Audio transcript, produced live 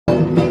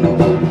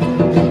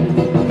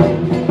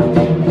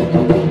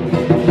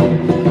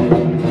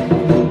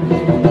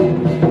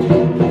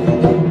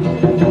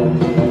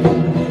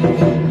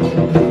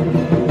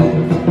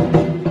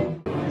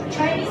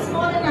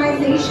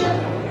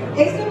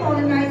is the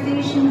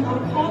modernization of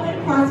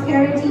common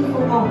prosperity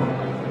for all.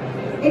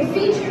 It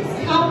features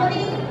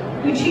harmony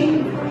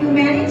between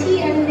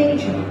humanity and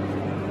nature,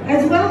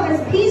 as well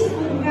as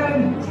peaceful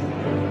environment.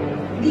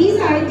 These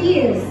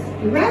ideas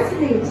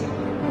resonate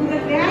with the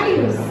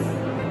values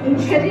in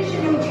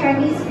traditional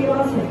Chinese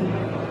philosophy,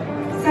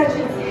 such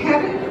as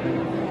heaven,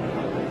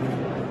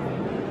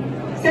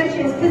 such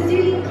as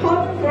pursuing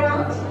common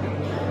ground,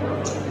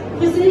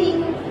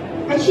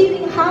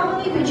 achieving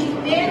harmony between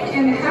man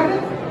and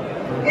heaven,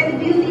 and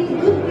building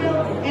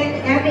goodwill and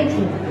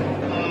amity.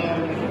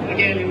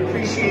 Again, in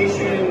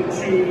appreciation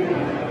to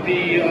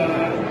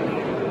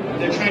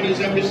the Chinese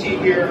embassy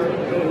here,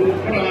 who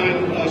put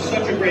on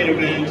such a great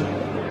event.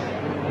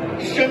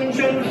 山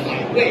珍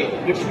海味,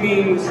 which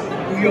means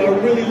we are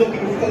really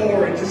looking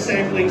forward to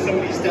sampling some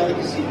of these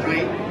delicacies,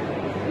 right?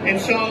 And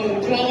so,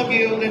 to all of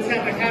you, let's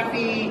have a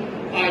happy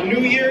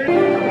New Year.